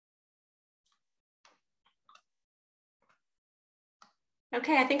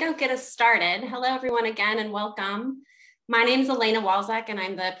Okay, I think I'll get us started. Hello, everyone, again, and welcome. My name is Elena Walczak, and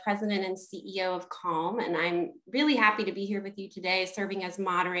I'm the president and CEO of Calm, and I'm really happy to be here with you today, serving as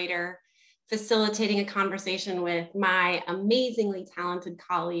moderator, facilitating a conversation with my amazingly talented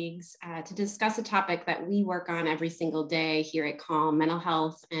colleagues to discuss a topic that we work on every single day here at Calm, mental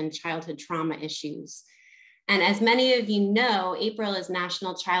health and childhood trauma issues. And as many of you know, April is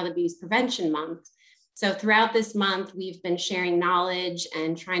National Child Abuse Prevention Month. So throughout this month, we've been sharing knowledge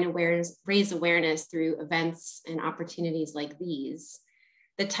and trying to raise awareness through events and opportunities like these.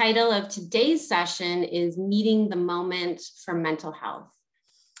 The title of today's session is Meeting the Moment for Mental Health.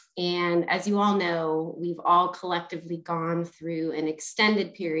 And as you all know, we've all collectively gone through an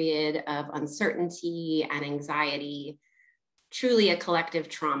extended period of uncertainty and anxiety, truly a collective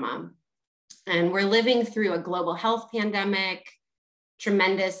trauma. And we're living through a global health pandemic,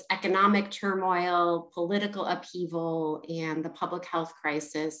 tremendous economic turmoil, political upheaval, and the public health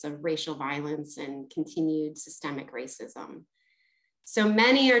crisis of racial violence and continued systemic racism. So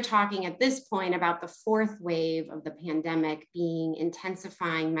many are talking at this point about the fourth wave of the pandemic being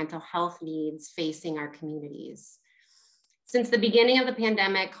intensifying mental health needs facing our communities. Since the beginning of the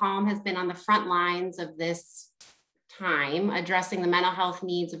pandemic, Calm has been on the front lines of this time, addressing the mental health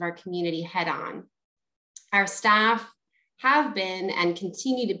needs of our community head on. Our staff have been and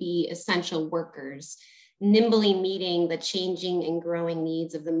continue to be essential workers, nimbly meeting the changing and growing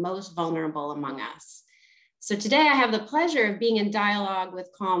needs of the most vulnerable among us. So today I have the pleasure of being in dialogue with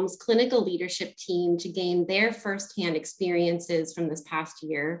Calm's clinical leadership team to gain their firsthand experiences from this past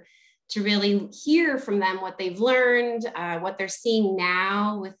year, to really hear from them what they've learned, what they're seeing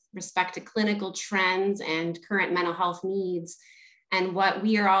now with respect to clinical trends and current mental health needs, and what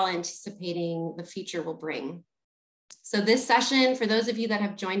we are all anticipating the future will bring. So this session, for those of you that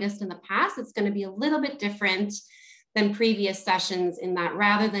have joined us in the past, it's going to be a little bit different than previous sessions in that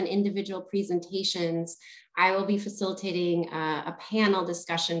rather than individual presentations, I will be facilitating a panel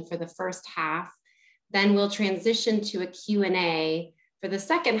discussion for the first half. Then we'll transition to a Q&A for the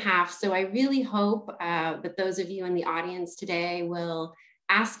second half. So I really hope that those of you in the audience today will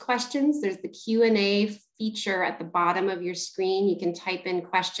ask questions. There's the Q&A feature at the bottom of your screen. You can type in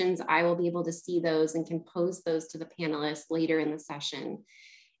questions. I will be able to see those and can pose those to the panelists later in the session.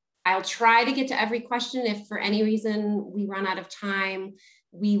 I'll try to get to every question. If for any reason we run out of time,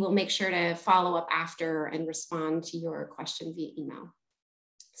 we will make sure to follow up after and respond to your question via email.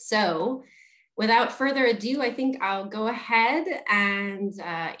 So without further ado, I think I'll go ahead and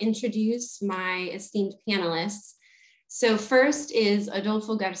introduce my esteemed panelists. So first is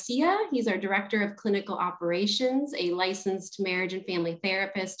Adolfo Garcia. He's our Director of Clinical Operations, a licensed marriage and family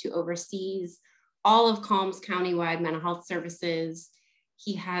therapist who oversees all of Calm's countywide mental health services.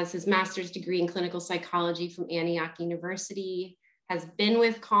 He has his master's degree in clinical psychology from Antioch University, has been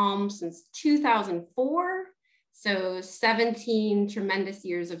with Calm since 2004, so 17 tremendous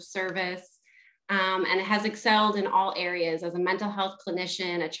years of service. And has excelled in all areas as a mental health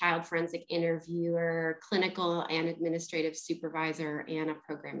clinician, a child forensic interviewer, clinical and administrative supervisor, and a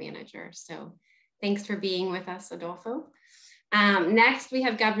program manager. So thanks for being with us, Adolfo. Next, we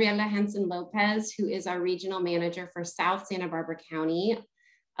have Gabriela Henson Lopez, who is our regional manager for South Santa Barbara County,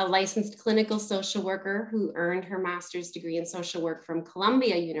 a licensed clinical social worker who earned her master's degree in social work from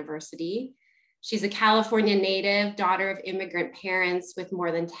Columbia University. She's a California native, daughter of immigrant parents with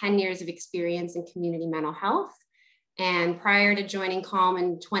more than 10 years of experience in community mental health. And prior to joining Calm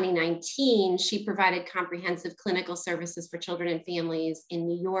in 2019, she provided comprehensive clinical services for children and families in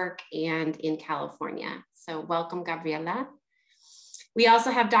New York and in California. So welcome, Gabriela. We also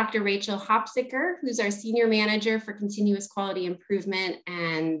have Dr. Rachel Hopsicker, who's our Senior Manager for Continuous Quality Improvement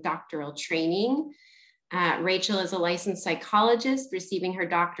and Doctoral Training. Rachel is a licensed psychologist, receiving her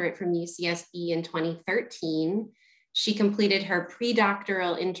doctorate from UCSB in 2013. She completed her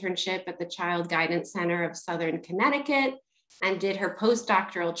pre-doctoral internship at the Child Guidance Center of Southern Connecticut and did her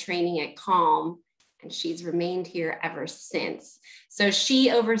postdoctoral training at Calm, and she's remained here ever since. So she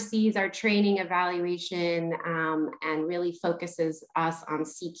oversees our training evaluation and really focuses us on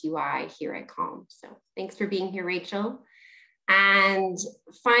CQI here at Calm. So thanks for being here, Rachel. And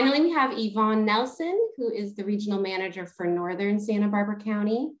finally, we have Yvonne Nelson, who is the regional manager for Northern Santa Barbara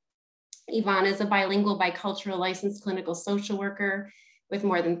County. Yvonne is a bilingual, bicultural licensed clinical social worker with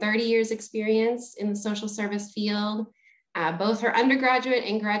more than 30 years experience in the social service field. Both her undergraduate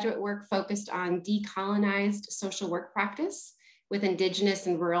and graduate work focused on decolonized social work practice with Indigenous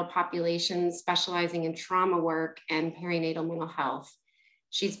and rural populations, specializing in trauma work and perinatal mental health.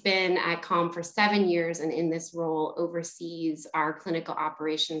 She's been at Calm for 7 years and in this role oversees our clinical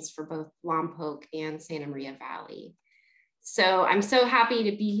operations for both Lompoc and Santa Maria Valley. So I'm so happy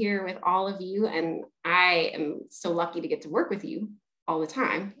to be here with all of you, and I am so lucky to get to work with you all the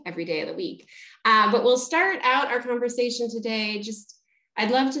time, every day of the week. But we'll start out our conversation today. I'd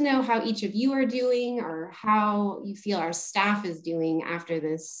love to know how each of you are doing, or how you feel our staff is doing after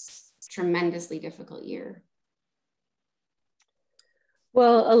this tremendously difficult year.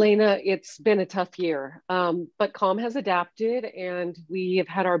 Well, Elena, it's been a tough year, but Calm has adapted, and we have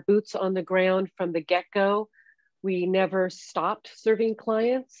had our boots on the ground from the get-go. We never stopped serving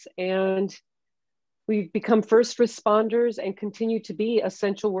clients, and we've become first responders and continue to be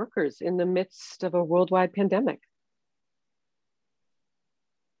essential workers in the midst of a worldwide pandemic.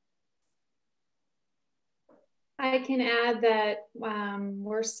 I can add that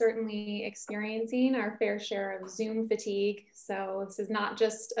we're certainly experiencing our fair share of Zoom fatigue. So this is not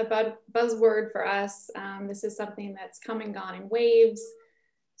just a buzzword for us. This is something that's come and gone in waves.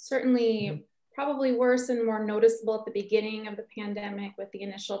 Certainly probably worse and more noticeable at the beginning of the pandemic with the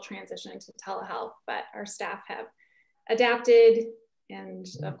initial transition to telehealth, but our staff have adapted. And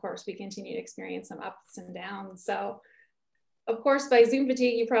of course, we continue to experience some ups and downs. So of course, by Zoom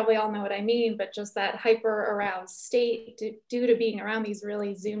fatigue, you probably all know what I mean, but just that hyper aroused state due to being around these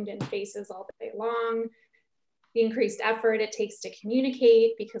really zoomed in faces all day long, the increased effort it takes to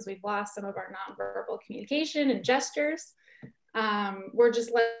communicate because we've lost some of our nonverbal communication and gestures. We're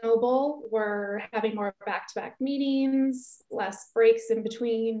just less mobile. We're having more back-to-back meetings, less breaks in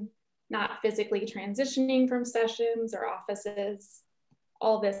between, not physically transitioning from sessions or offices.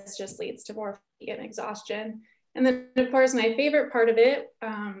 All this just leads to more fatigue and exhaustion. And then, of course, my favorite part of it,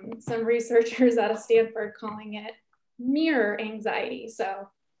 some researchers out of Stanford calling it mirror anxiety. So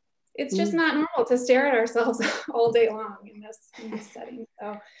it's just not normal to stare at ourselves all day long in this setting.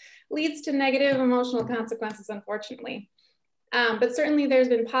 So leads to negative emotional consequences, unfortunately. But certainly there's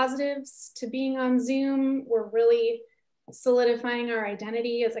been positives to being on Zoom. We're really solidifying our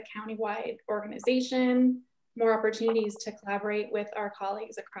identity as a countywide organization, more opportunities to collaborate with our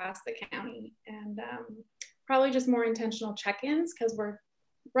colleagues across the county, and probably just more intentional check-ins because we're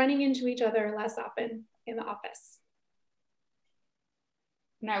running into each other less often in the office.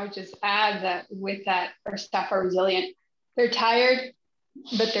 And I would just add that with that, our staff are resilient. They're tired,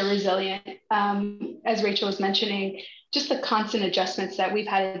 but they're resilient. As Rachel was mentioning, just the constant adjustments that we've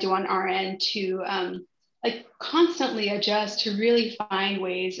had to do on our end to like constantly adjust to really find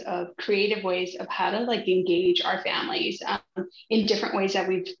creative ways of how to like engage our families in different ways that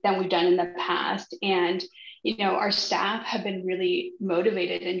we've done in the past. And you know, our staff have been really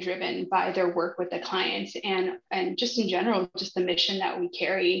motivated and driven by their work with the clients and just in general, just the mission that we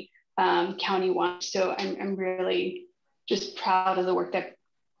carry countywide. So I'm really just proud of the work that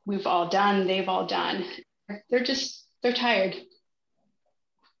we've all done, they've all done. They're tired.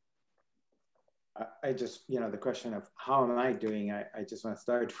 I just, you know, the question of how am I doing? I just want to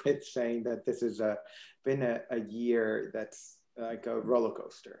start with saying that this has been a year that's like a roller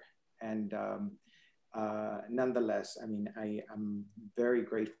coaster. And nonetheless, I mean, I'm very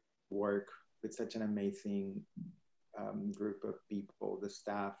grateful to work with such an amazing group of people, the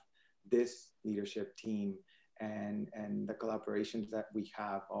staff, this leadership team, and the collaborations that we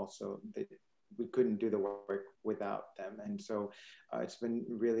have also, that we couldn't do the work without them. And so it's been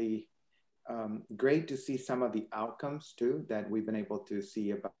really great to see some of the outcomes too, that we've been able to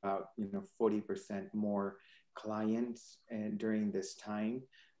see about, you know, 40% more clients during this time.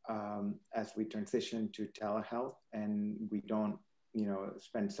 As we transition to telehealth and we don't, you know,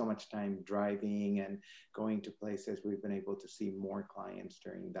 spend so much time driving and going to places, we've been able to see more clients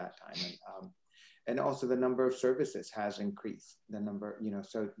during that time. And also the number of services has increased, the number, you know,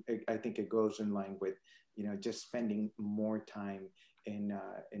 so I think it goes in line with, you know, just spending more time in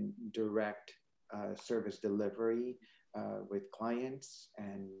direct service delivery with clients,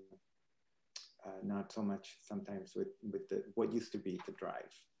 and not so much sometimes with what used to be the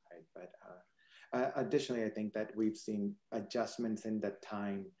drive. Right? But additionally, I think that we've seen adjustments in the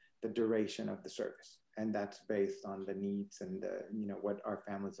time, the duration of the service, and that's based on the needs and the, you know, what our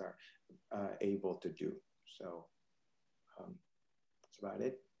families are able to do. So that's about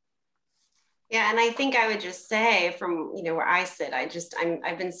it. Yeah, and I think I would just say from, you know, where I sit,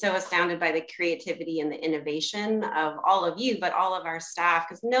 I've been so astounded by the creativity and the innovation of all of you, but all of our staff,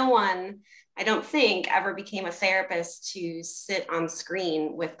 because no one, I don't think, ever became a therapist to sit on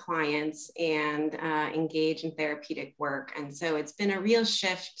screen with clients and engage in therapeutic work. And so it's been a real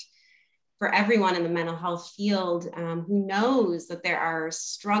shift for everyone in the mental health field who knows that there are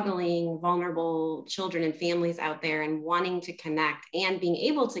struggling, vulnerable children and families out there, and wanting to connect and being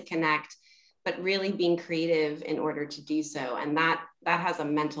able to connect, but really being creative in order to do so. And that has a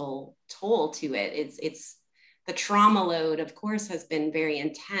mental toll to it. It's the trauma load, of course, has been very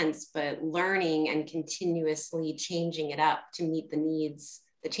intense, but learning and continuously changing it up to meet the needs,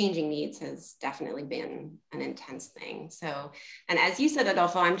 the changing needs, has definitely been an intense thing. So, and as you said,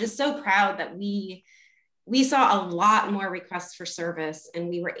 Adolfo, I'm just so proud that we saw a lot more requests for service, and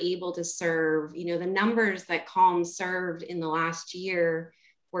we were able to serve, you know, the numbers that Calm served in the last year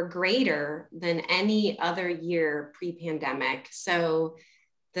were greater than any other year pre-pandemic. So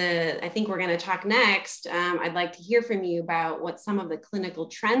I think we're going to talk next. I'd like to hear from you about what some of the clinical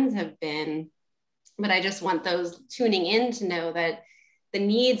trends have been, but I just want those tuning in to know that the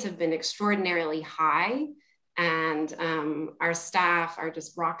needs have been extraordinarily high, and our staff are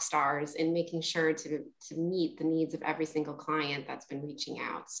just rock stars in making sure to meet the needs of every single client that's been reaching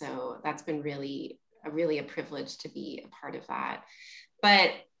out. So that's been really a privilege to be a part of that.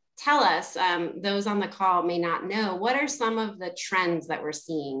 But tell us, those on the call may not know, what are some of the trends that we're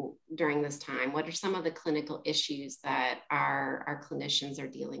seeing during this time? What are some of the clinical issues that our clinicians are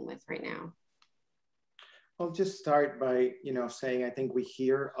dealing with right now? I'll just start by, saying I think we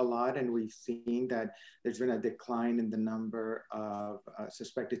hear a lot, and we've seen that there's been a decline in the number of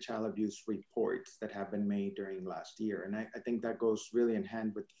suspected child abuse reports that have been made during last year. And I think that goes really in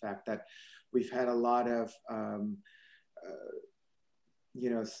hand with the fact that we've had a lot of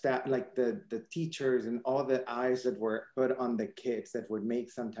staff, like the teachers and all the eyes that were put on the kids that would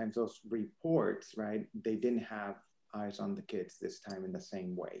make sometimes those reports, right? They didn't have eyes on the kids this time in the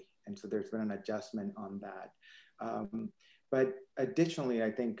same way. And so there's been an adjustment on that. But additionally,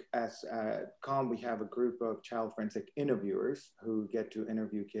 I think as Calm, we have a group of child forensic interviewers who get to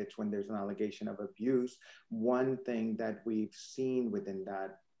interview kids when there's an allegation of abuse. One thing that we've seen within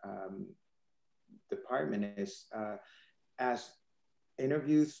that department is as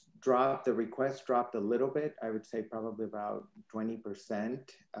interviews dropped, the requests dropped a little bit. I would say probably about 20%,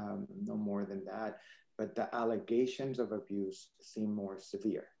 no more than that. But the allegations of abuse seem more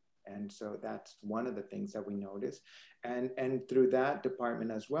severe. And so that's one of the things that we noticed. And through that department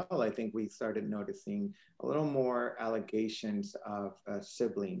as well, I think we started noticing a little more allegations of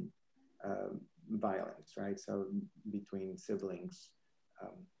sibling violence, right? So between siblings,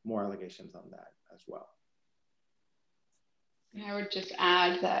 more allegations on that as well. I would just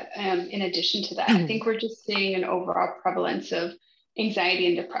add that in addition to that, I think we're just seeing an overall prevalence of anxiety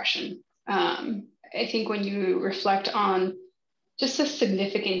and depression. I think when you reflect on just the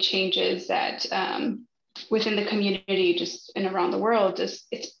significant changes that within the community, just and around the world,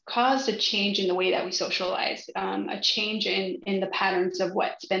 it's caused a change in the way that we socialize, a change in the patterns of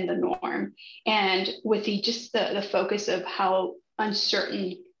what's been the norm. And with the focus of how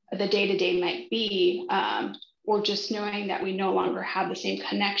uncertain the day-to-day might be, or just knowing that we no longer have the same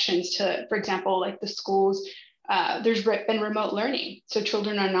connections to, for example, like the schools, there's been remote learning. So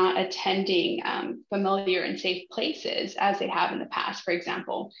children are not attending familiar and safe places as they have in the past, for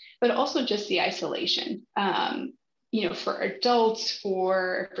example, but also just the isolation, for adults,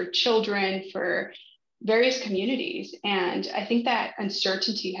 for children, for various communities. And I think that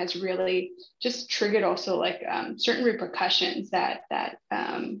uncertainty has really just triggered also like certain repercussions that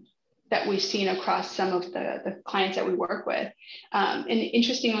we've seen across some of the clients that we work with. And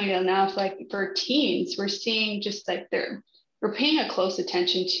interestingly enough, like for teens, we're seeing just like we're paying a close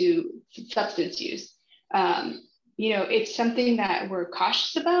attention to substance use. It's something that we're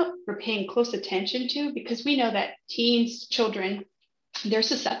cautious about, we're paying close attention to, because we know that teens, children, they're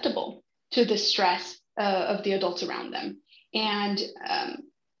susceptible to the stress of the adults around them. And,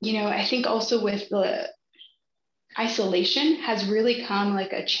 I think also with the isolation has really come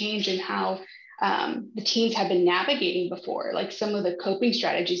like a change in how the teens have been navigating before, like some of the coping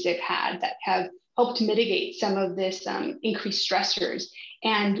strategies they've had that have helped mitigate some of this increased stressors.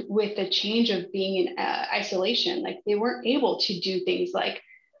 And with the change of being in isolation, like they weren't able to do things like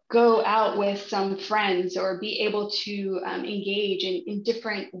go out with some friends or be able to engage in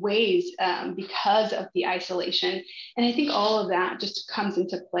different ways because of the isolation. And I think all of that just comes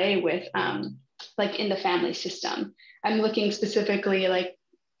into play with like in the family system. I'm looking specifically like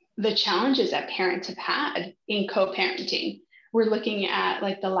the challenges that parents have had in co-parenting. We're looking at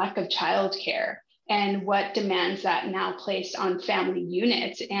like the lack of childcare and what demands that now placed on family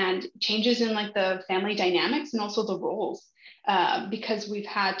units and changes in like the family dynamics and also the roles, because we've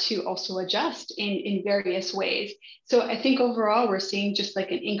had to also adjust in various ways. So I think overall we're seeing just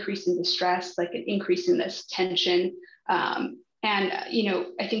like an increase in the stress, like an increase in this tension. And,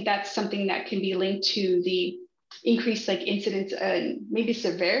 I think that's something that can be linked to the increased like incidence and maybe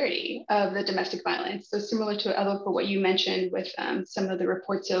severity of the domestic violence. So similar to Adolfo, what you mentioned with some of the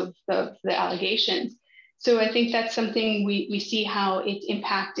reports of the allegations. So I think that's something we see how it's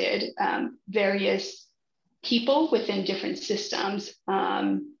impacted various people within different systems.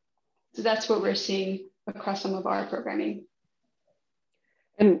 So that's what we're seeing across some of our programming.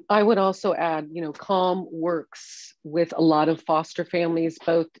 And I would also add, you know, CALM works with a lot of foster families,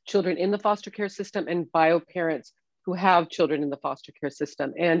 both children in the foster care system and bio parents who have children in the foster care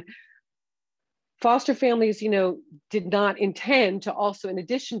system. And foster families, you know, did not intend to also, in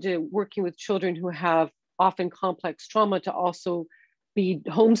addition to working with children who have often complex trauma, to also be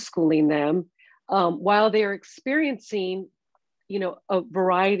homeschooling them while they're experiencing, you know, a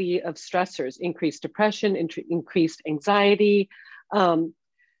variety of stressors, increased depression, increased anxiety.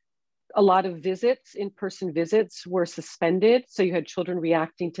 A lot of visits, in-person visits, were suspended. So you had children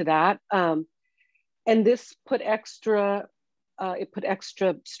reacting to that. And this put extra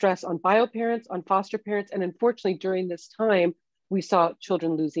stress on bio parents, on foster parents. And unfortunately, during this time, we saw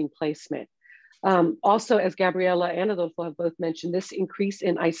children losing placement. Also, as Gabriela and Adolfo have both mentioned, this increase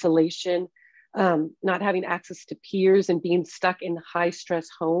in isolation, not having access to peers and being stuck in high stress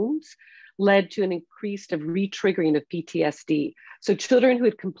homes led to an increase of re-triggering of PTSD. So children who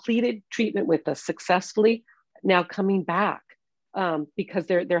had completed treatment with us successfully now coming back because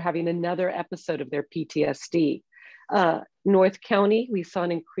they're having another episode of their PTSD. North County, we saw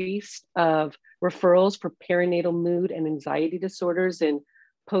an increase of referrals for perinatal mood and anxiety disorders in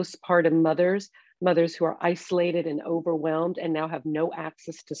postpartum mothers who are isolated and overwhelmed and now have no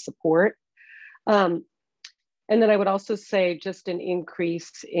access to support. And then I would also say just an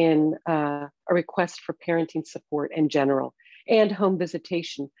increase in a request for parenting support in general and home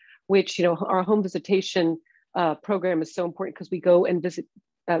visitation, which, you know, our home visitation program is so important because we go and visit,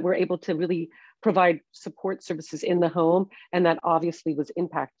 we're able to really provide support services in the home. And that obviously was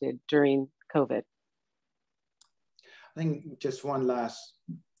impacted during COVID. I think just one last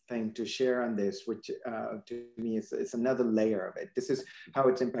thing to share on this, which to me is another layer of it. This is how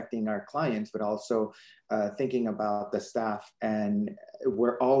it's impacting our clients, but also thinking about the staff, and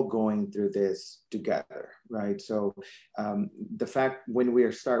we're all going through this together, right? So the fact when we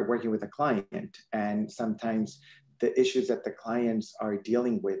start working with a client, and sometimes the issues that the clients are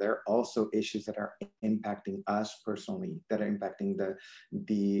dealing with are also issues that are impacting us personally, that are impacting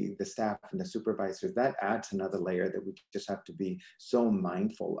the staff and the supervisors. That adds another layer that we just have to be so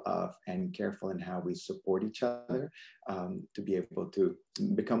mindful of and careful in how we support each other to be able to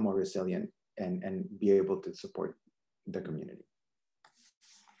become more resilient and be able to support the community.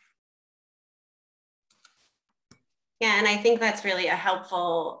 Yeah, and I think that's really a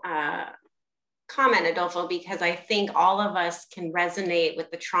helpful comment, Adolfo, because I think all of us can resonate with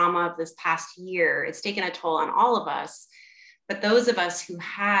the trauma of this past year. It's taken a toll on all of us, but those of us who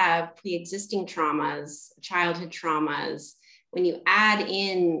have pre-existing traumas, childhood traumas, when you add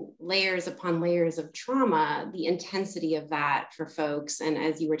in layers upon layers of trauma, the intensity of that for folks, and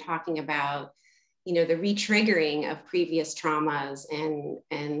as you were talking about, you know, the re-triggering of previous traumas,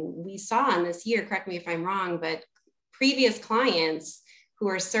 and we saw in this year, correct me if I'm wrong, but previous clients who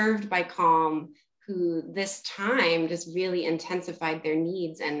are served by CALM, who this time just really intensified their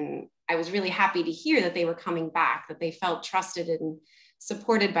needs. And I was really happy to hear that they were coming back, that they felt trusted and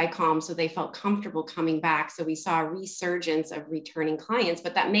supported by CALM, so they felt comfortable coming back. So we saw a resurgence of returning clients,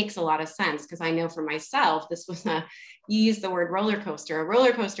 but that makes a lot of sense because I know for myself, this was you used the word roller coaster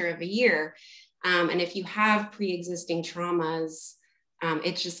of a year. And if you have pre-existing traumas,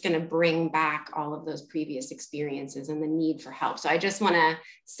 it's just going to bring back all of those previous experiences and the need for help. So I just want to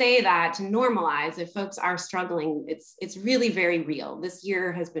say that to normalize, if folks are struggling, it's really very real. This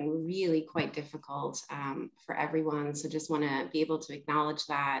year has been really quite difficult for everyone. So just want to be able to acknowledge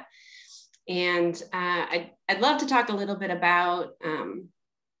that. And I'd love to talk a little bit about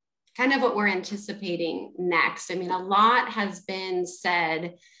kind of what we're anticipating next. I mean, a lot has been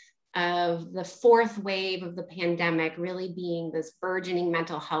said of the fourth wave of the pandemic really being this burgeoning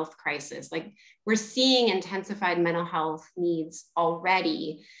mental health crisis. Like, we're seeing intensified mental health needs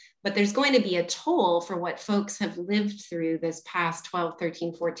already, but there's going to be a toll for what folks have lived through this past 12,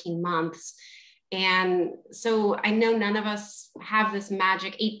 13, 14 months. And so I know none of us have this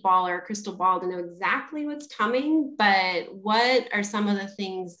magic 8-ball or crystal ball to know exactly what's coming, but what are some of the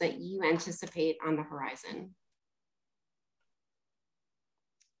things that you anticipate on the horizon?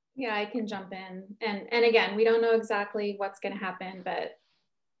 Yeah, I can jump in. And again, we don't know exactly what's going to happen, but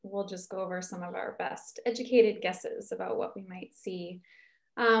we'll just go over some of our best educated guesses about what we might see.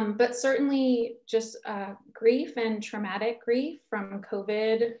 But certainly just grief and traumatic grief from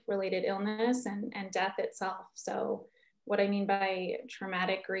COVID-related illness and death itself. So what I mean by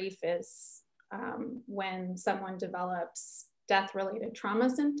traumatic grief is when someone develops death-related trauma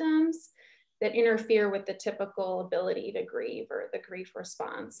symptoms that interfere with the typical ability to grieve or the grief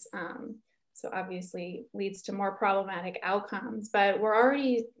response. So obviously leads to more problematic outcomes, but we're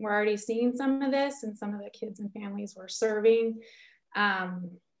already seeing some of this in some of the kids and families we're serving.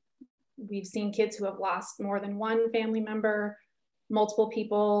 We've seen kids who have lost more than one family member, multiple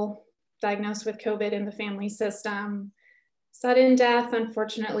people diagnosed with COVID in the family system, sudden death,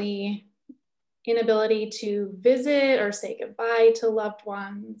 unfortunately, inability to visit or say goodbye to loved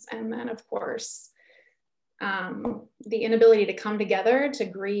ones, and then of course, the inability to come together to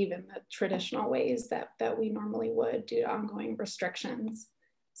grieve in the traditional ways that we normally would due to ongoing restrictions.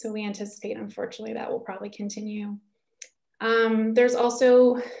 So we anticipate, unfortunately, that will probably continue. There's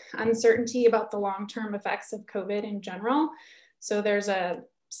also uncertainty about the long-term effects of COVID in general. So there's a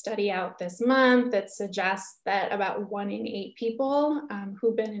study out this month that suggests that about 1 in 8 people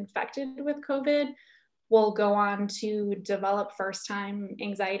who've been infected with COVID will go on to develop first-time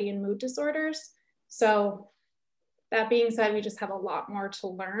anxiety and mood disorders. So that being said, we just have a lot more to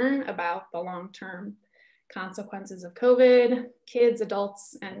learn about the long-term consequences of COVID, kids,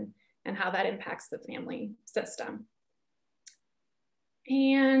 adults, and how that impacts the family system.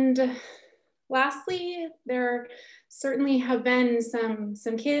 And lastly, there certainly have been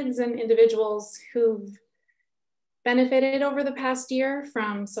some kids and individuals who've benefited over the past year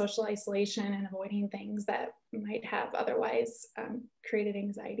from social isolation and avoiding things that might have otherwise created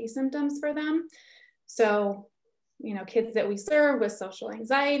anxiety symptoms for them. So, you know, kids that we serve with social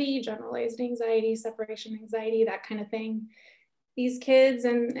anxiety, generalized anxiety, separation anxiety, that kind of thing. These kids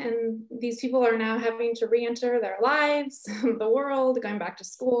and these people are now having to re-enter their lives, the world, going back to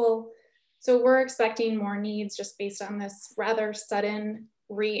school. So we're expecting more needs just based on this rather sudden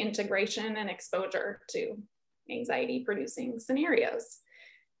reintegration and exposure to anxiety-producing scenarios.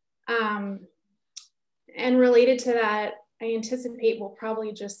 And related to that, I anticipate we'll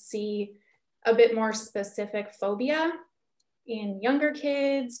probably just see a bit more specific phobia in younger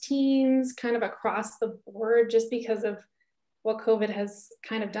kids, teens, kind of across the board, just because of what COVID has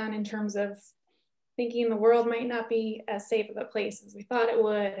kind of done in terms of thinking the world might not be as safe of a place as we thought it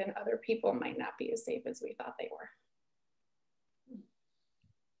would, and other people might not be as safe as we thought they were.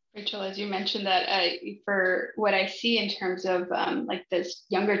 Rachel, as you mentioned that for what I see in terms of like this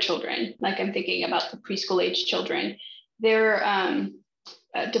younger children, like I'm thinking about the preschool age children, their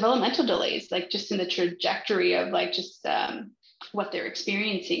developmental delays, like just in the trajectory of like just what they're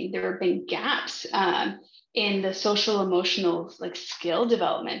experiencing, there have been gaps in the social emotional like skill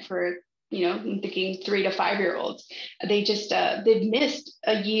development for, you know, I'm thinking 3 to 5 year olds. They just they've missed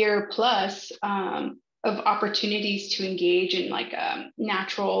a year plus of opportunities to engage in like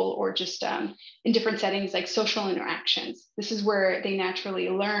natural or just in different settings like social interactions. This is where they naturally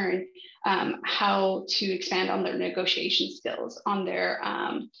learn how to expand on their negotiation skills, on their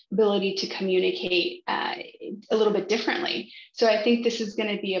ability to communicate a little bit differently. So I think this is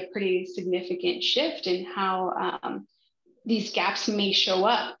going to be a pretty significant shift in how these gaps may show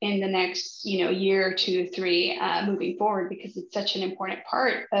up in the next, you know, year, 2, 3 moving forward, because it's such an important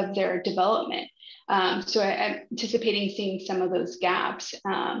part of their development. So I'm anticipating seeing some of those gaps.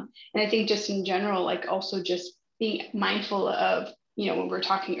 And I think just in general, like also just being mindful of, you know, when we were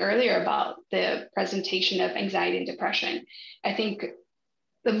talking earlier about the presentation of anxiety and depression, I think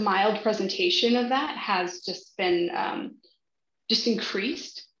the mild presentation of that has just been just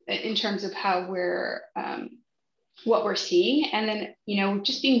increased in terms of how we're what we're seeing, and then, you know,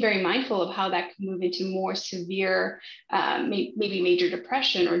 just being very mindful of how that can move into more severe, maybe major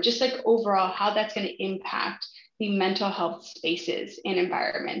depression, or just like overall how that's going to impact the mental health spaces and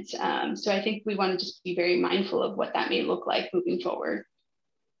environments. So I think we want to just be very mindful of what that may look like moving forward.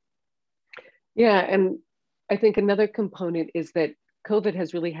 Yeah, and I think another component is that COVID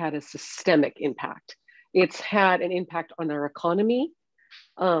has really had a systemic impact. It's had an impact on our economy.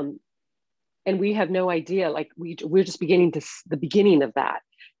 And we have no idea, like we're just beginning to the beginning of that.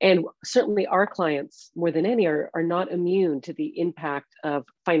 And certainly our clients, more than any, are not immune to the impact of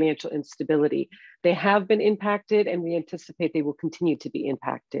financial instability. They have been impacted, and we anticipate they will continue to be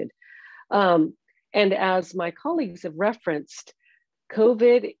impacted. And as my colleagues have referenced,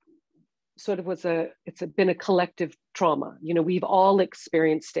 COVID sort of it's been a collective trauma. You know, we've all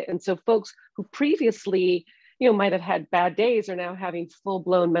experienced it. And so folks who previously, you know, might have had bad days are now having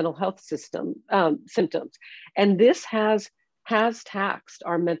full-blown mental health symptoms. And this has taxed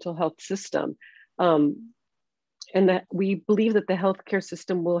our mental health system. And that we believe that the healthcare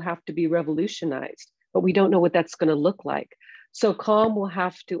system will have to be revolutionized, but we don't know what that's going to look like. So CALM will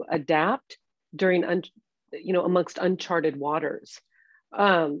have to adapt during, you know, amongst uncharted waters.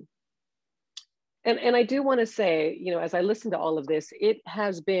 And I do want to say, you know, as I listen to all of this, it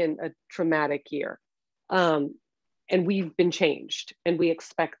has been a traumatic year. And we've been changed, and we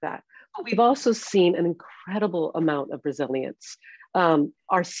expect that. But we've also seen an incredible amount of resilience.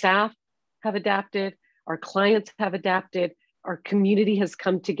 Our staff have adapted, our clients have adapted, our community has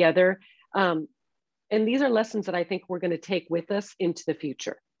come together. And these are lessons that I think we're going to take with us into the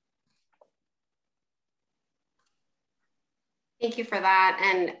future. Thank you for that.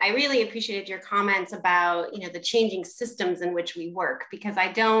 And I really appreciated your comments about, the changing systems in which we work, because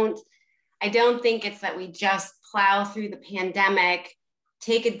I don't think it's that we just plow through the pandemic,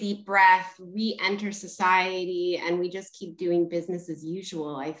 take a deep breath, re-enter society, and we just keep doing business as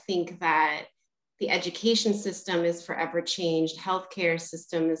usual. I think that the education system is forever changed, healthcare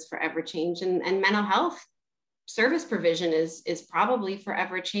system is forever changed, and mental health service provision is probably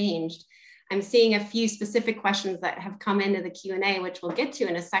forever changed. I'm seeing a few specific questions that have come into the Q&A, which we'll get to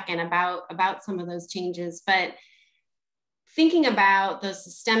in a second about some of those changes. But thinking about those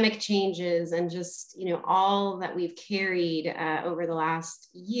systemic changes and just, all that we've carried over the last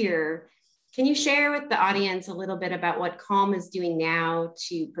year, can you share with the audience a little bit about what Calm is doing now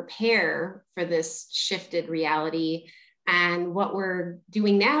to prepare for this shifted reality, and what we're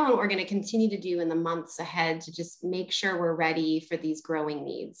doing now and what we're going to continue to do in the months ahead to just make sure we're ready for these growing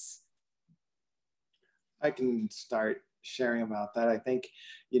needs? I can start sharing about that. I think,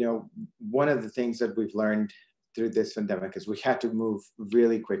 one of the things that we've learned through this pandemic is we had to move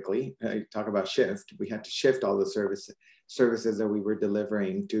really quickly. Talk about shift. We had to shift all the services that we were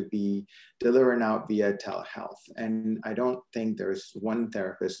delivering to be delivering out via telehealth. And I don't think there's one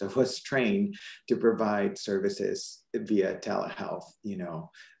therapist that was trained to provide services via telehealth,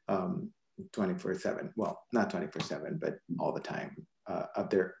 24/7. Well, not 24/7, but all the time. Of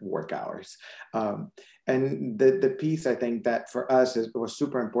their work hours. And the piece I think that for us was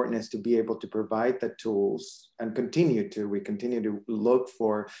super important is to be able to provide the tools and we continue to look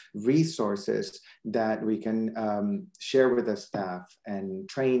for resources that we can share with the staff and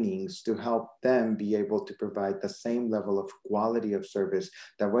trainings to help them be able to provide the same level of quality of service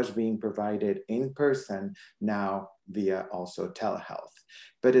that was being provided in person now via also telehealth.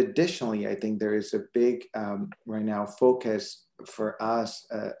 But additionally, I think there is a big right now focus for us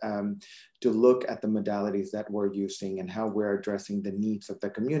to look at the modalities that we're using and how we're addressing the needs of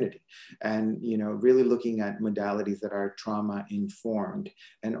the community, and really looking at modalities that are trauma informed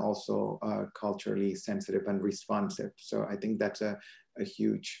and also culturally sensitive and responsive. So I think that's a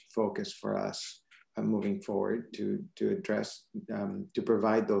huge focus for us moving forward to address to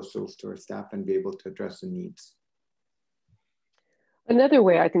provide those tools to our staff and be able to address the needs. Another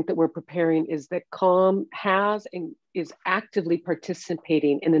way I think that we're preparing is that Calm has and is actively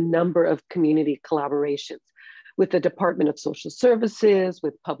participating in a number of community collaborations with the Department of Social Services,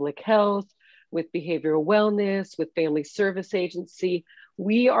 with Public Health, with Behavioral Wellness, with Family Service Agency.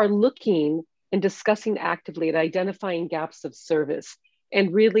 We are looking and discussing actively at identifying gaps of service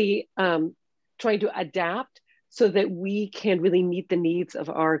and really trying to adapt so that we can really meet the needs of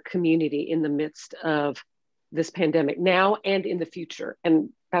our community in the midst of this pandemic now and in the future. And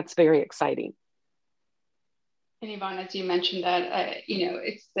that's very exciting. And Yvonne, as you mentioned that,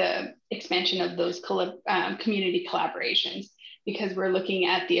 it's the expansion of those community collaborations, because we're looking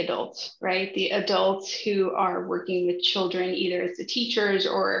at the adults, right? The adults who are working with children, either as the teachers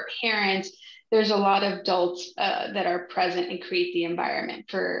or parents. There's a lot of adults that are present and create the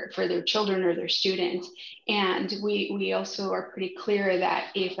environment for their children or their students. And we also are pretty clear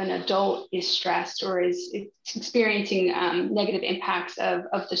that if an adult is stressed or is experiencing negative impacts of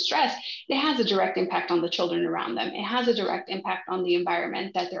the stress, it has a direct impact on the children around them. It has a direct impact on the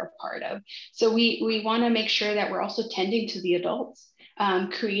environment that they're a part of. So we want to make sure that we're also tending to the adults,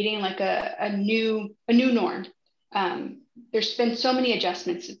 creating like a new norm. There's been so many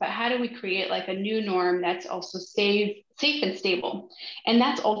adjustments, but how do we create like a new norm that's also safe and stable? And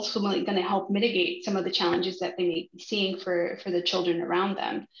that's ultimately going to help mitigate some of the challenges that they may be seeing for the children around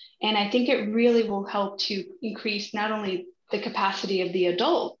them. And I think it really will help to increase not only the capacity of the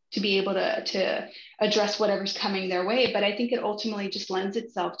adult to be able to address whatever's coming their way, but I think it ultimately just lends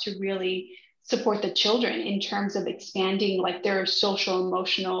itself to really support the children in terms of expanding like their social,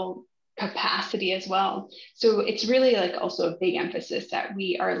 emotional capacity as well. So it's really like also a big emphasis that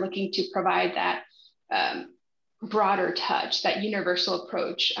we are looking to provide that broader touch, that universal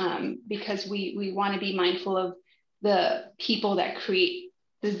approach, because we want to be mindful of the people that create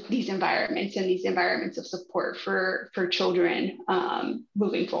these environments and these environments of support for children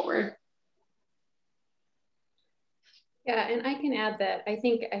moving forward. Yeah, and I can add that I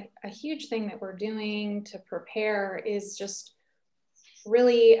think a huge thing that we're doing to prepare is just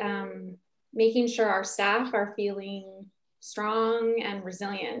really making sure our staff are feeling strong and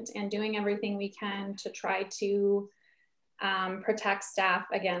resilient and doing everything we can to try to protect staff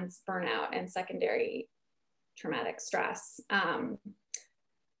against burnout and secondary traumatic stress.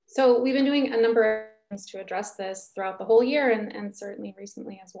 So we've been doing a number of things to address this throughout the whole year, and certainly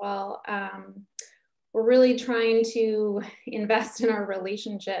recently as well. We're really trying to invest in our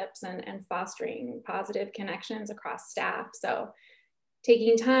relationships and fostering positive connections across staff. So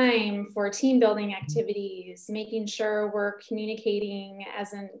taking time for team building activities, making sure we're communicating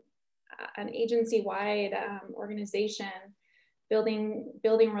as an agency-wide organization, building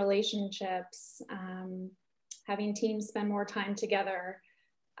relationships, having teams spend more time together.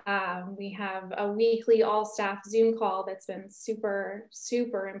 We have a weekly all staff Zoom call that's been super,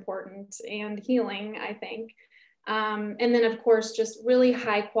 super important and healing, I think. And then of course, just really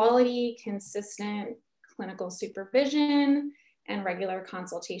high quality, consistent clinical supervision and regular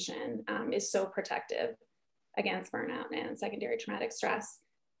consultation is so protective against burnout and secondary traumatic stress.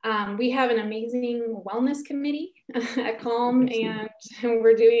 We have an amazing wellness committee at Calm, and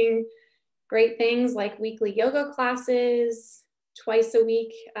we're doing great things like weekly yoga classes, twice a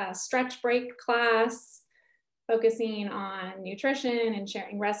week stretch break class, focusing on nutrition and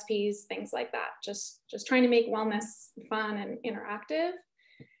sharing recipes, things like that. Just trying to make wellness fun and interactive.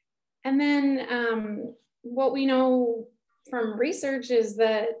 And then what we know from research is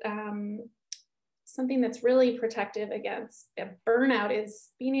that something that's really protective against burnout is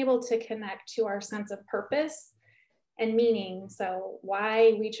being able to connect to our sense of purpose and meaning. So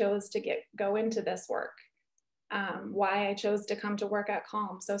why we chose to go into this work, why I chose to come to work at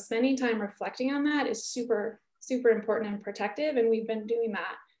Calm. So spending time reflecting on that is super, super important and protective. And we've been doing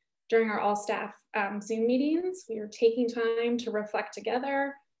that during our all staff Zoom meetings. We are taking time to reflect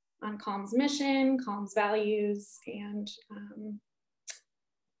together on Calm's mission, Calm's values, and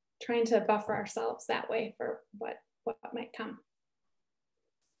trying to buffer ourselves that way for what might come.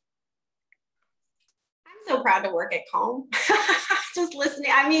 I'm so proud to work at Calm. Just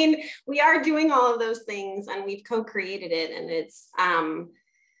listening. I mean, we are doing all of those things and we've co-created it, and it's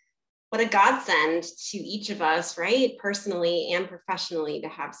what a godsend to each of us, right? Personally and professionally, to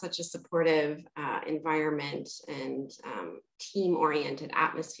have such a supportive environment and team-oriented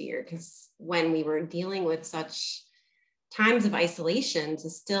atmosphere. Because when we were dealing with such times of isolation, to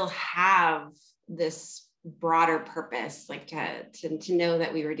still have this broader purpose, like to know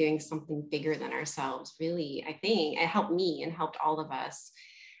that we were doing something bigger than ourselves, really, I think it helped me and helped all of us.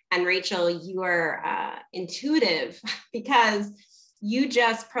 And Rachel, you are intuitive because you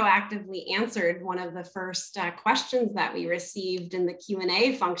just proactively answered one of the first questions that we received in the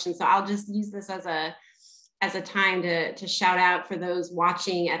Q&A function. So I'll just use this as a time to shout out for those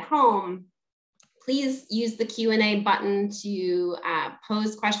watching at home. Please use the Q&A button to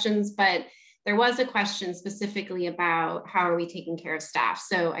pose questions, but there was a question specifically about how are we taking care of staff.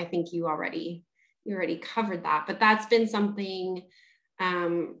 So I think you already covered that, but that's been something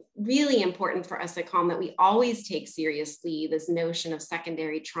really important for us at Calm, that we always take seriously this notion of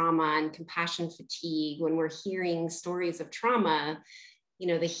secondary trauma and compassion fatigue. When we're hearing stories of trauma, you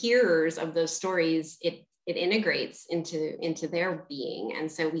know, the hearers of those stories, it integrates into their being.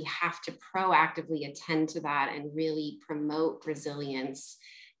 And so we have to proactively attend to that and really promote resilience.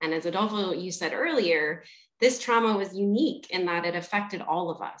 And as Adolfo, you said earlier, this trauma was unique in that it affected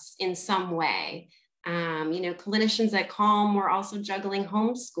all of us in some way. You know, clinicians at Calm were also juggling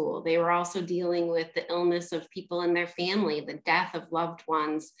homeschool. They were also dealing with the illness of people in their family, the death of loved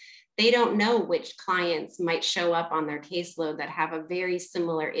ones. They don't know which clients might show up on their caseload that have a very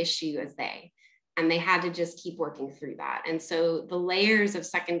similar issue as they. And they had to just keep working through that. And so the layers of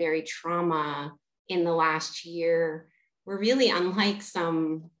secondary trauma in the last year were really unlike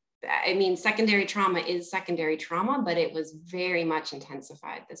some, I mean, secondary trauma is secondary trauma, but it was very much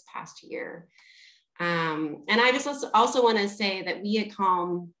intensified this past year. And I just also want to say that we at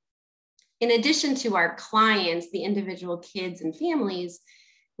Calm, in addition to our clients, the individual kids and families,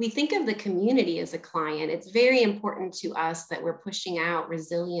 we think of the community as a client. It's very important to us that we're pushing out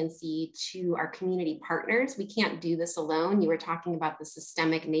resiliency to our community partners. We can't do this alone. You were talking about the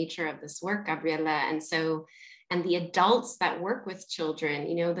systemic nature of this work, Gabriela. And the adults that work with children,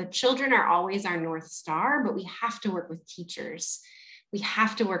 you know, the children are always our North Star, but we have to work with teachers. We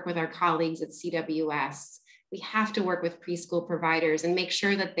have to work with our colleagues at CWS. We have to work with preschool providers and make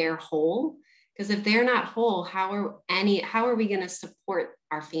sure that they're whole. Because if they're not whole, how are we going to support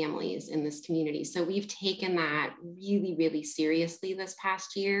our families in this community? So we've taken that really, really seriously this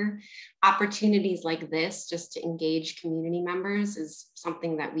past year. Opportunities like this, just to engage community members, is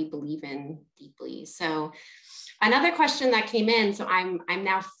something that we believe in deeply. So another question that came in, so I'm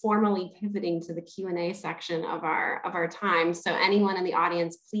now formally pivoting to the Q&A section of our time. So anyone in the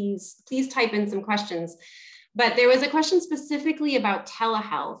audience, please type in some questions. But there was a question specifically about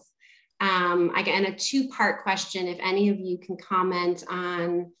telehealth. Again, a two-part question, if any of you can comment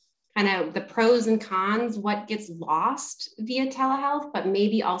on kind of the pros and cons, what gets lost via telehealth, but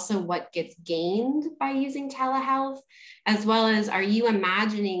maybe also what gets gained by using telehealth, as well as, are you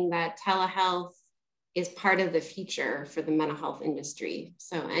imagining that telehealth is part of the future for the mental health industry?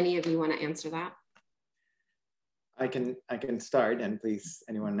 So any of you want to answer that? I can start, and please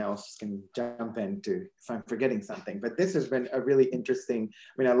anyone else can jump in to if I'm forgetting something. But this has been a really interesting,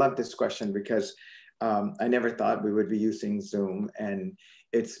 I mean, I love this question because I never thought we would be using Zoom, and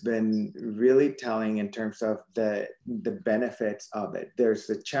it's been really telling in terms of the benefits of it. There's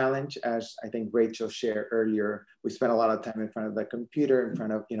the challenge, as I think Rachel shared earlier. We spent a lot of time in front of the computer, in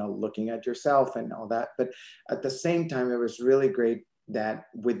front of, you know, looking at yourself and all that. But at the same time, it was really great that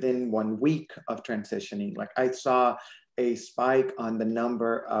within 1 week of transitioning, like I saw a spike on the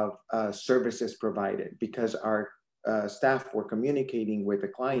number of services provided because our staff were communicating with the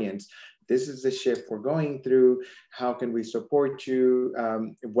clients. This is the shift we're going through. How can we support you?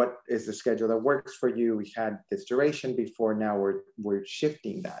 What is the schedule that works for you? We had this duration before, now we're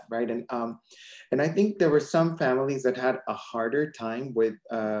shifting that, right? And I think there were some families that had a harder time with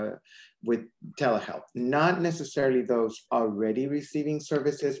telehealth, not necessarily those already receiving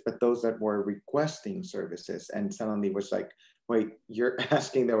services, but those that were requesting services and suddenly was like, wait, you're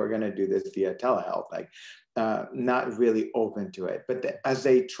asking that we're going to do this via telehealth, like not really open to it. But as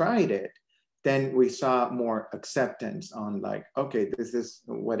they tried it, then we saw more acceptance on like, okay, this is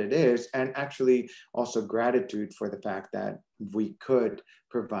what it is. And actually also gratitude for the fact that we could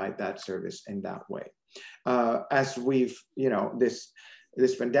provide that service in that way. As we've, you know,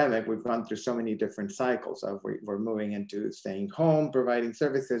 this pandemic, we've gone through so many different cycles of we're moving into staying home, providing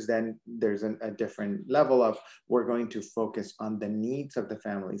services. Then there's a different level of we're going to focus on the needs of the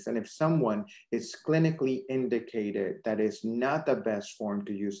families. And if someone is clinically indicated that is not the best form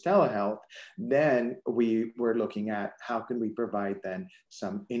to use telehealth, then we're looking at how can we provide then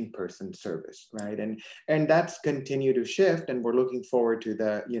some in-person service, right? And that's continued to shift. And we're looking forward to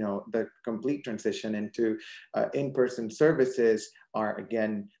the complete transition into in-person services are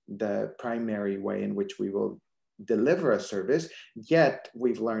again the primary way in which we will deliver a service. Yet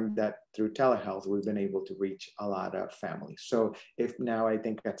we've learned that through telehealth, we've been able to reach a lot of families. So if now I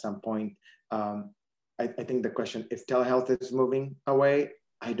think at some point, I think the question, if telehealth is moving away,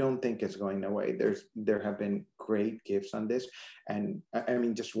 I don't think it's going away. There have been great gifts on this. And I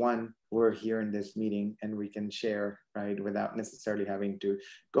mean, just one, we're here in this meeting and we can share, right? Without necessarily having to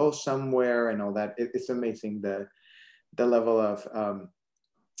go somewhere and all that. It's amazing the level of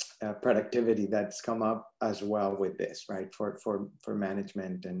productivity that's come up as well with this, right? For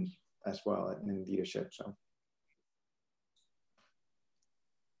management and as well in leadership, so.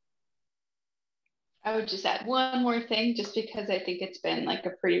 I would just add one more thing, just because I think it's been like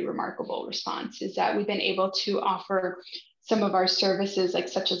a pretty remarkable response, is that we've been able to offer some of our services, like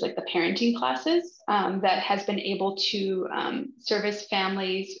such as like the parenting classes that has been able to service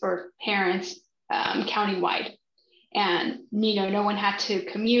families or parents countywide. And, you know, no one had to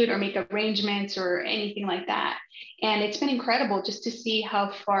commute or make arrangements or anything like that. And it's been incredible just to see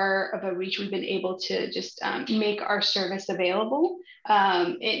how far of a reach we've been able to just make our service available,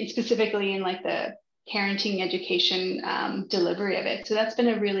 and specifically in like the parenting education delivery of it. So that's been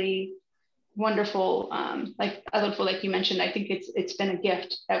a really wonderful, like you mentioned, I think it's been a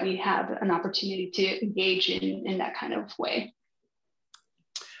gift that we have an opportunity to engage in that kind of way.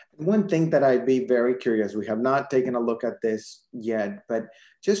 One thing that I'd be very curious, we have not taken a look at this yet, but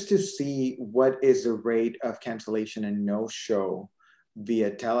just to see what is the rate of cancellation and no-show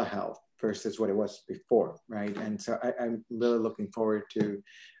via telehealth versus what it was before, right? And so I'm really looking forward to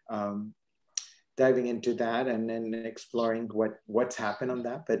diving into that and then exploring what's happened on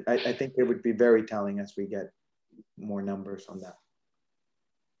that. But I think it would be very telling as we get more numbers on that.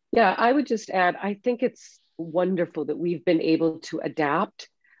 Yeah, I would just add, I think it's wonderful that we've been able to adapt.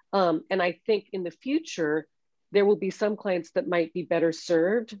 And I think in the future, there will be some clients that might be better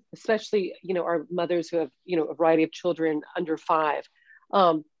served, especially, you know, our mothers who have, you know, a variety of children under 5.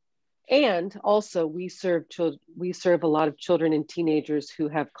 And also we serve a lot of children and teenagers who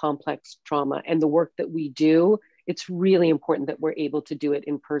have complex trauma, and the work that we do, it's really important that we're able to do it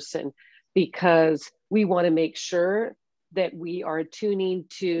in person, because we want to make sure that we are tuning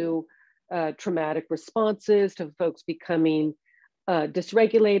to traumatic responses, to folks becoming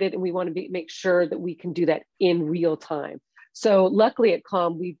dysregulated, and we want to make sure that we can do that in real time. So luckily at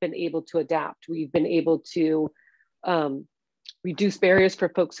Calm, we've been able to adapt. We've been able to reduce barriers for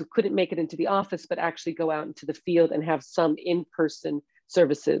folks who couldn't make it into the office, but actually go out into the field and have some in-person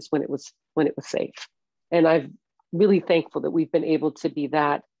services when it was safe. And I'm really thankful that we've been able to be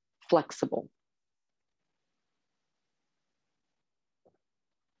that flexible.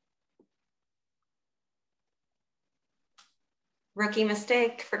 Rookie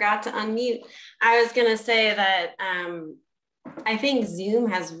mistake, forgot to unmute. I was gonna say that I think Zoom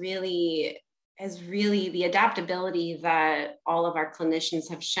has really the adaptability that all of our clinicians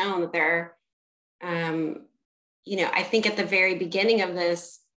have shown that they're, you know, I think at the very beginning of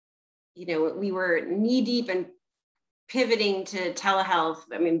this, you know, we were knee deep in pivoting to telehealth.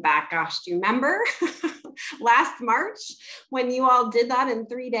 I mean, gosh, do you remember last March when you all did that in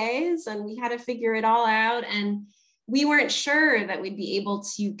 3 days and we had to figure it all out? And we weren't sure that we'd be able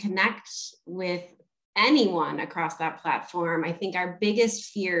to connect with anyone across that platform. I think our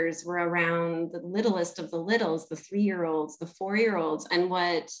biggest fears were around the littlest of the littles, the 3-year-olds, the 4-year-olds. And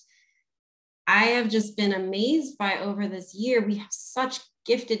what I have just been amazed by over this year, we have such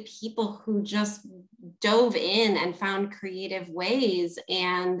gifted people who just dove in and found creative ways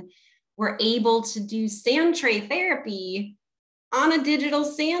and were able to do sand tray therapy on a digital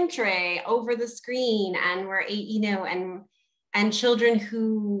sand tray over the screen, and were, you know, and children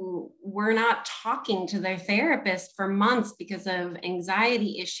who were not talking to their therapist for months because of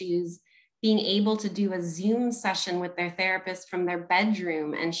anxiety issues, being able to do a Zoom session with their therapist from their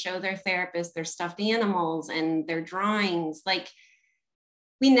bedroom and show their therapist their stuffed animals and their drawings. Like,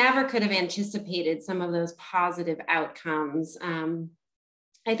 we never could have anticipated some of those positive outcomes.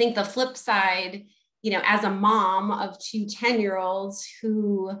 I think the flip side, you know, as a mom of 2 10-year-olds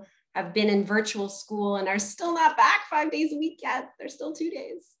who have been in virtual school and are still not back 5 days a week yet, they're still 2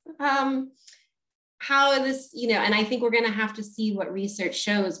 days. How this, you know, and I think we're going to have to see what research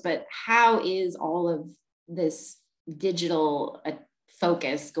shows, but how is all of this digital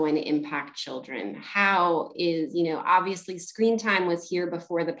focus going to impact children? How is, you know, obviously screen time was here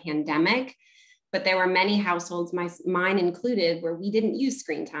before the pandemic, but there were many households, mine included, where we didn't use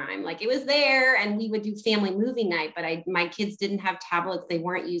screen time. Like, it was there and we would do family movie night, but my kids didn't have tablets. They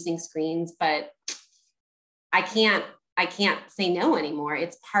weren't using screens, but I can't say no anymore.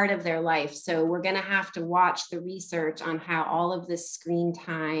 It's part of their life. So we're going to have to watch the research on how all of this screen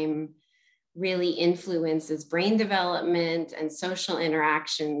time really influences brain development and social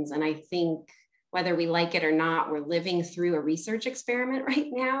interactions. And I think whether we like it or not, we're living through a research experiment right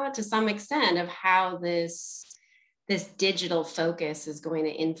now to some extent of how this digital focus is going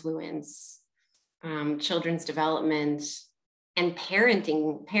to influence children's development and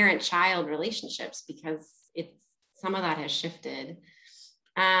parent-child relationships, because some of that has shifted.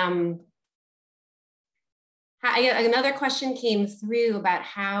 Another question came through about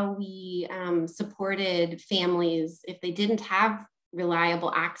how we supported families if they didn't have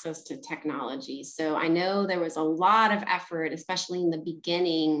reliable access to technology. So I know there was a lot of effort, especially in the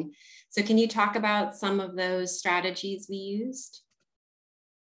beginning. So can you talk about some of those strategies we used?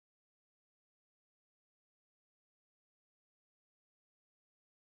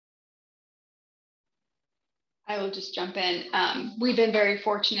 I will just jump in. We've been very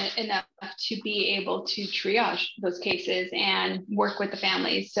fortunate enough to be able to triage those cases and work with the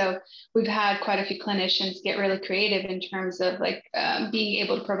families. So we've had quite a few clinicians get really creative in terms of like being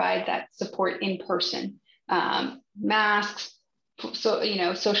able to provide that support in person, masks, so, you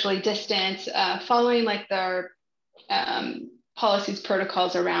know, socially distance, following like their policies,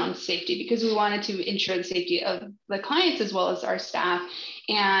 protocols around safety, because we wanted to ensure the safety of the clients as well as our staff.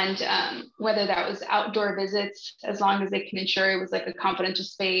 And whether that was outdoor visits, as long as they can ensure it was like a confidential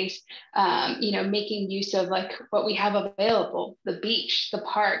space, you know, making use of like what we have available, the beach, the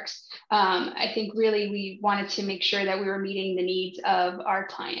parks. I think really we wanted to make sure that we were meeting the needs of our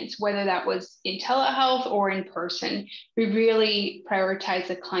clients, whether that was in telehealth or in person. We really prioritize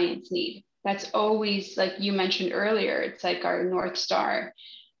the client's need. That's always, like you mentioned earlier, it's like our North Star.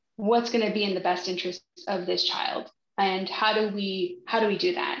 What's going to be in the best interest of this child? And how do we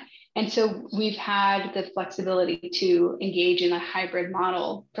do that? And so we've had the flexibility to engage in a hybrid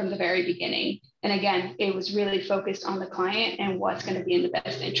model from the very beginning. And again, it was really focused on the client and what's going to be in the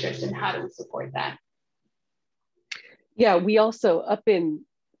best interest and how do we support that? Yeah, we also, up in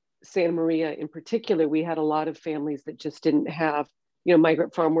Santa Maria in particular, we had a lot of families that just didn't have, you know,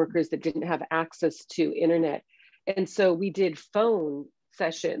 migrant farm workers that didn't have access to internet. And so we did phone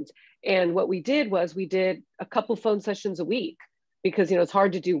sessions. And what we did was we did a couple phone sessions a week, because, you know, it's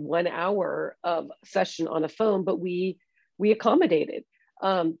hard to do 1 hour of session on a phone, but we accommodated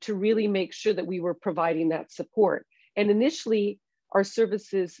to really make sure that we were providing that support. And initially our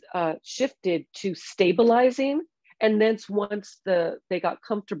services shifted to stabilizing. And then once they got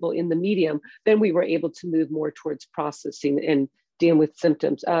comfortable in the medium, then we were able to move more towards processing and dealing with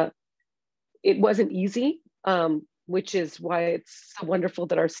symptoms. it wasn't easy, which is why it's so wonderful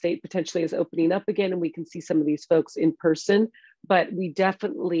that our state potentially is opening up again and we can see some of these folks in person. But we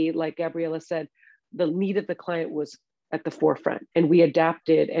definitely, like Gabriela said, the need of the client was at the forefront, and we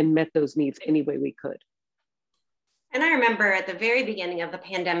adapted and met those needs any way we could. And I remember at the very beginning of the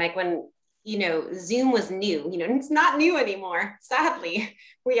pandemic when, Zoom was new, it's not new anymore. Sadly,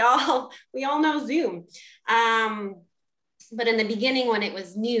 we all know Zoom. But in the beginning, when it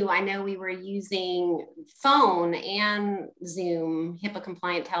was new, I know we were using phone and Zoom, HIPAA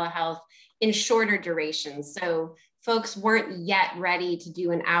compliant telehealth in shorter durations. So folks weren't yet ready to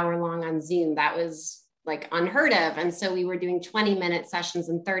do an hour long on Zoom. That was like unheard of. And so we were doing 20-minute sessions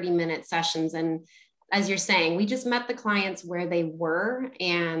and 30-minute sessions. And as you're saying, we just met the clients where they were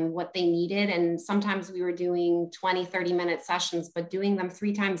and what they needed. And sometimes we were doing 20, 30-minute sessions, but doing them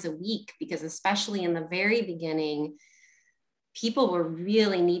 3 times a week, because especially in the very beginning, people were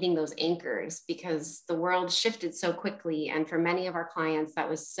really needing those anchors because the world shifted so quickly. And for many of our clients, that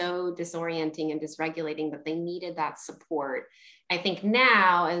was so disorienting and dysregulating that they needed that support. I think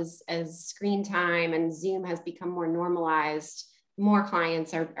now as screen time and Zoom has become more normalized, more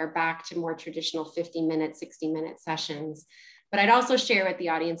clients are back to more traditional 50-minute, 60-minute sessions. But I'd also share with the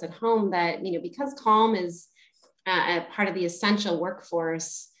audience at home that, because Calm is a part of the essential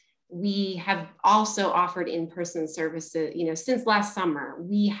workforce, we have also offered in-person services, since last summer.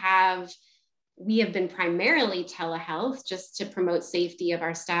 We have been primarily telehealth just to promote safety of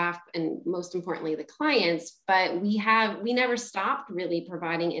our staff and most importantly, the clients, but we never stopped really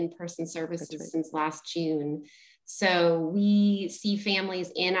providing in-person services since last June. So we see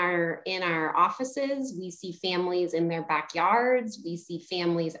families in our offices, we see families in their backyards, we see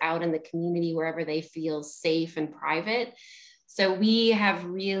families out in the community wherever they feel safe and private. So we have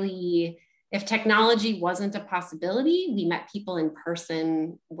really, if technology wasn't a possibility, we met people in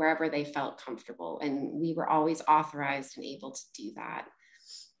person wherever they felt comfortable, and we were always authorized and able to do that.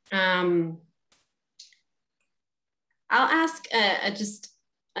 I'll ask just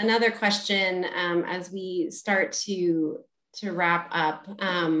another question as we start to wrap up.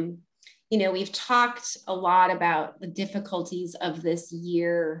 We've talked a lot about the difficulties of this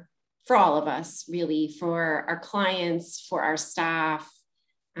year for all of us, really, for our clients, for our staff,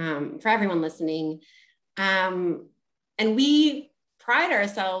 for everyone listening. And we pride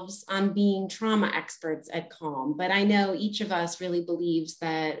ourselves on being trauma experts at Calm, but I know each of us really believes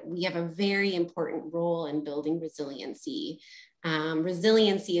that we have a very important role in building resiliency.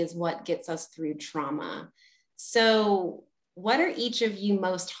 Resiliency is what gets us through trauma. So what are each of you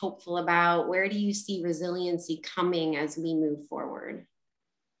most hopeful about? Where do you see resiliency coming as we move forward?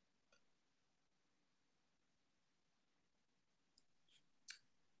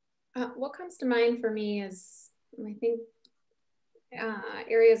 What comes to mind for me is, I think,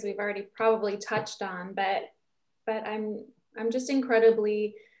 areas we've already probably touched on, but I'm just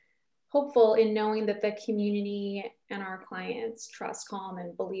incredibly hopeful in knowing that the community and our clients trust Calm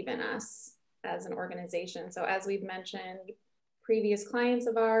and believe in us as an organization. So as we've mentioned, previous clients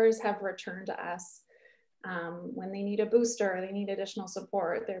of ours have returned to us when they need a booster, they need additional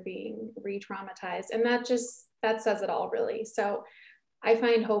support, they're being re-traumatized, and that says it all, really. So I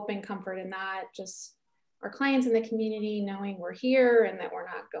find hope and comfort in that, just our clients in the community knowing we're here and that we're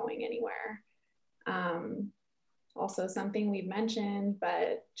not going anywhere. Also something we've mentioned,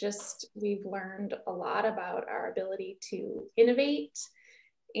 but just we've learned a lot about our ability to innovate.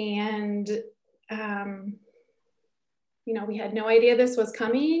 And, we had no idea this was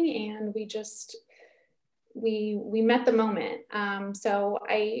coming, and we met the moment. So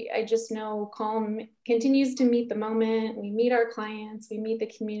I just know Calm continues to meet the moment. We meet our clients, we meet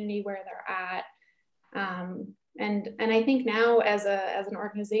the community where they're at. And I think now as an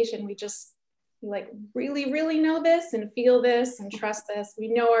organization, we just really, really know this and feel this and trust this. We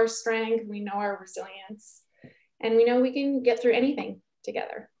know our strength, we know our resilience, and we know we can get through anything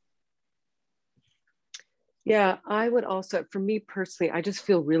together. Yeah, I would also, for me personally, I just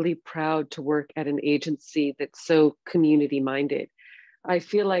feel really proud to work at an agency that's so community minded. I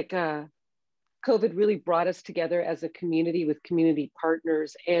feel like COVID really brought us together as a community with community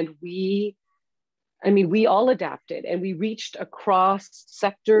partners, and we all adapted and we reached across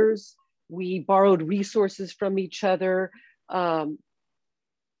sectors. We borrowed resources from each other, and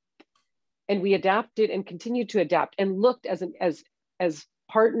we adapted and continued to adapt and looked as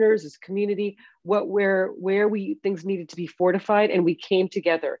partners, as community, where things needed to be fortified, and we came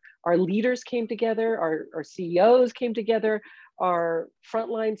together. Our leaders came together, our CEOs came together, our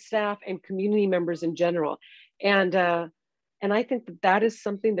frontline staff and community members in general. And I think that is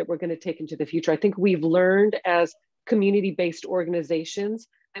something that we're going to take into the future. I think we've learned as community-based organizations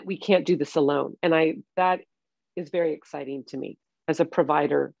that we can't do this alone. And that is very exciting to me as a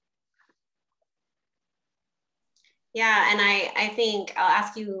provider. Yeah, and I think I'll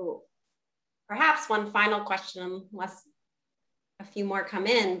ask you perhaps one final question, unless a few more come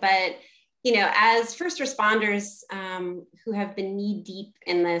in, but as first responders who have been knee deep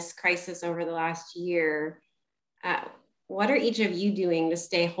in this crisis over the last year, what are each of you doing to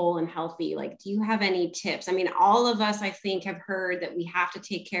stay whole and healthy? Like, do you have any tips? I mean, all of us, I think, have heard that we have to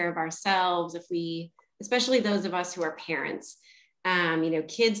take care of ourselves especially those of us who are parents.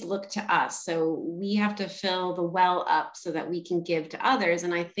 Kids look to us, so we have to fill the well up so that we can give to others.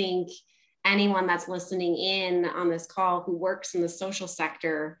 And I think anyone that's listening in on this call who works in the social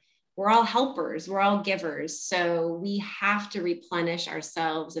sector, we're all helpers, we're all givers. So we have to replenish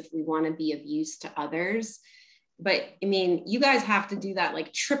ourselves if we want to be of use to others. But I mean, you guys have to do that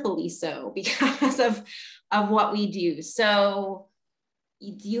like triply so because of what we do. So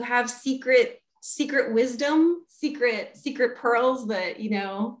do you have secret wisdom, secret pearls that,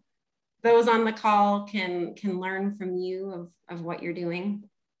 those on the call can learn from you of what you're doing?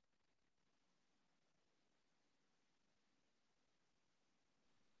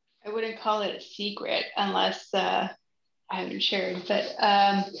 I wouldn't call it a secret unless I haven't shared, but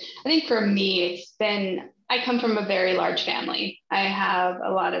I think for me, I come from a very large family. I have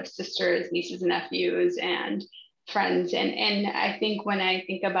a lot of sisters, nieces and nephews, and friends. And I think when I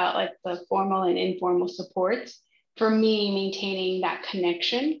think about like the formal and informal supports, for me, maintaining that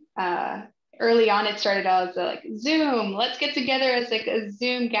connection, early on, it started out as like Zoom, let's get together as like a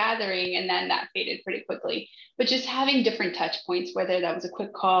Zoom gathering. And then that faded pretty quickly. But just having different touch points, whether that was a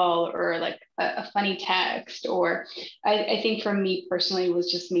quick call or like a funny text, or I think for me personally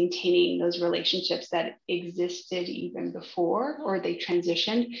was just maintaining those relationships that existed even before, or they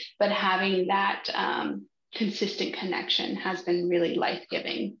transitioned, but having that consistent connection has been really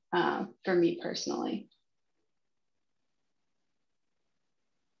life-giving for me personally.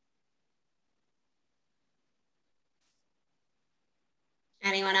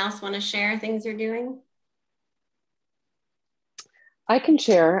 Anyone else want to share things you're doing? I can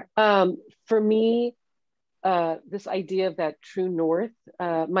share. For me, this idea of that true north,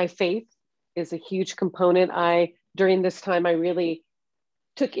 my faith is a huge component. During this time, I really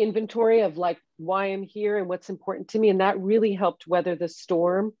took inventory of like why I'm here and what's important to me. And that really helped weather the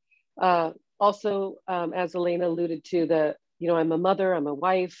storm. Also, as Elena alluded to, I'm a mother, I'm a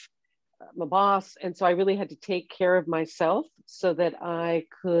wife, I'm a boss. And so I really had to take care of myself so that I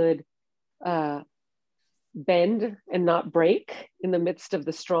could bend and not break in the midst of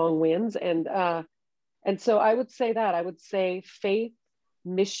the strong winds. And so I would say faith,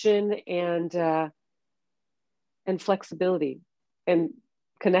 mission, and flexibility and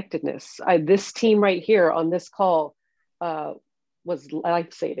connectedness. This team right here on this call was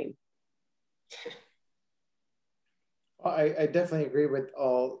life-saving. I definitely agree with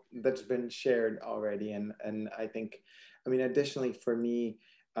all that's been shared already. And I think, additionally for me,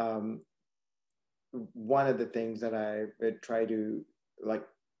 one of the things that I try to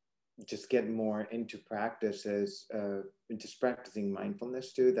just get more into practice is just practicing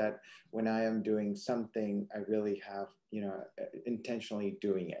mindfulness too, that when I am doing something, I really have, intentionally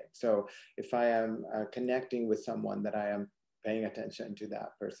doing it. So if I am connecting with someone, that I am paying attention to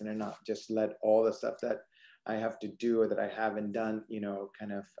that person and not just let all the stuff that I have to do or that I haven't done,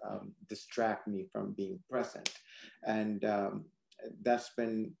 distract me from being present. And that's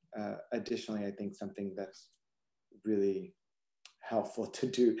been additionally, I think, something that's really helpful to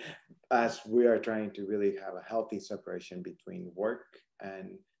do as we are trying to really have a healthy separation between work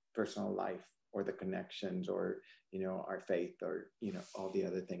and personal life, or the connections, or our faith, or all the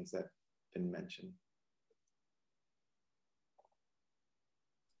other things that have been mentioned.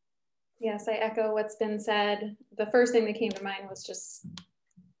 Yes, I echo what's been said. The first thing that came to mind was just,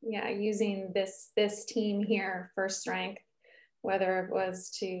 using this team here for strength, whether it was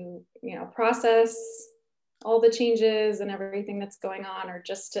to, process all the changes and everything that's going on, or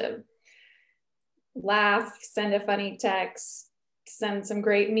just to laugh, send a funny text, send some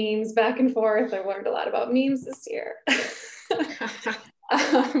great memes back and forth. I've learned a lot about memes this year.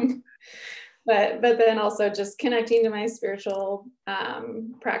 But then also just connecting to my spiritual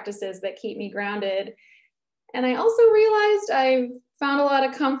practices that keep me grounded. And I also realized I've found a lot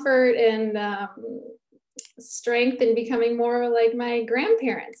of comfort and strength in becoming more like my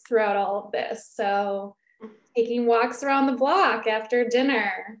grandparents throughout all of this. So taking walks around the block after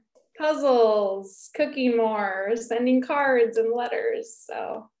dinner, puzzles, cooking more, sending cards and letters.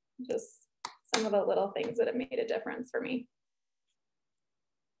 So just some of the little things that have made a difference for me.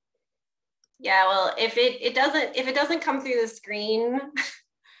 Yeah, well, if it doesn't come through the screen,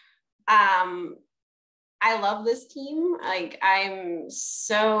 I love this team. Like, I'm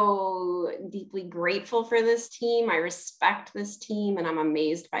so deeply grateful for this team. I respect this team and I'm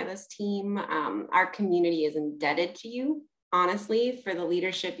amazed by this team. Our community is indebted to you, honestly, for the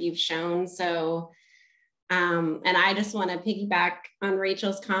leadership you've shown. So, and I just want to piggyback on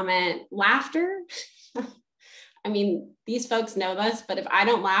Rachel's comment, laughter. I mean, these folks know this, but if I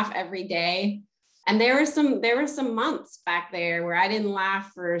don't laugh every day, and there were some months back there where I didn't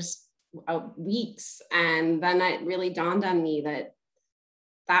laugh for weeks. And then it really dawned on me that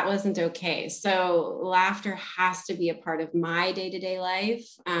that wasn't okay. So laughter has to be a part of my day-to-day life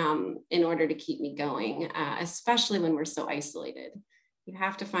in order to keep me going, especially when we're so isolated. You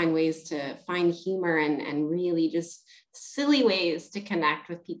have to find ways to find humor and really just silly ways to connect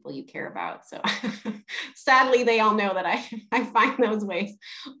with people you care about. So sadly, they all know that I find those ways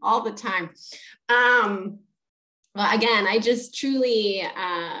all the time. Well, again, I just truly,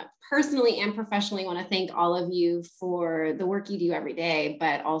 personally and professionally want to thank all of you for the work you do every day,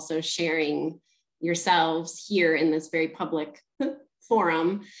 but also sharing yourselves here in this very public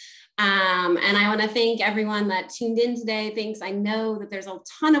forum. And I want to thank everyone that tuned in today. Thanks. I know that there's a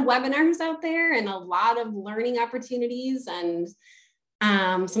ton of webinars out there and a lot of learning opportunities, and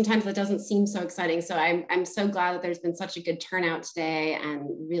sometimes that doesn't seem so exciting. So I'm so glad that there's been such a good turnout today,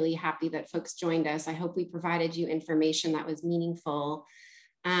 and really happy that folks joined us. I hope we provided you information that was meaningful.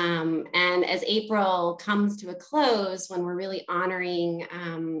 And as April comes to a close, when we're really honoring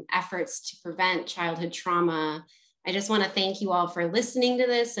efforts to prevent childhood trauma, I just want to thank you all for listening to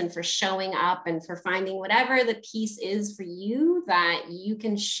this and for showing up and for finding whatever the piece is for you that you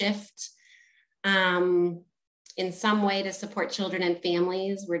can shift in some way to support children and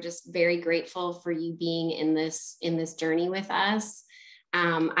families. We're just very grateful for you being in this journey with us.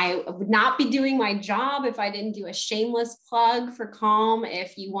 I would not be doing my job if I didn't do a shameless plug for Calm.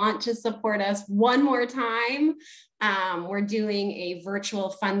 If you want to support us one more time, we're doing a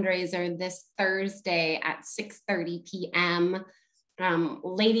virtual fundraiser this Thursday at 6:30 p.m.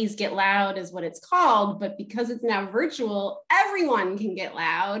 Ladies Get Loud is what it's called, but because it's now virtual, everyone can get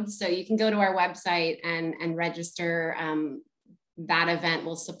loud. So you can go to our website and register. That event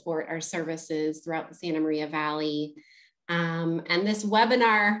will support our services throughout the Santa Maria Valley. And this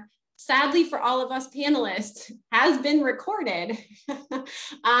webinar, sadly for all of us panelists, has been recorded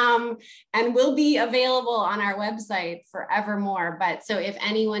and will be available on our website forevermore. But so if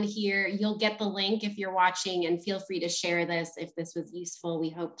anyone here, you'll get the link if you're watching, and feel free to share this if this was useful. We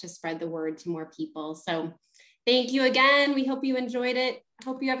hope to spread the word to more people. So thank you again. We hope you enjoyed it. I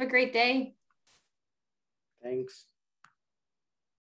hope you have a great day. Thanks.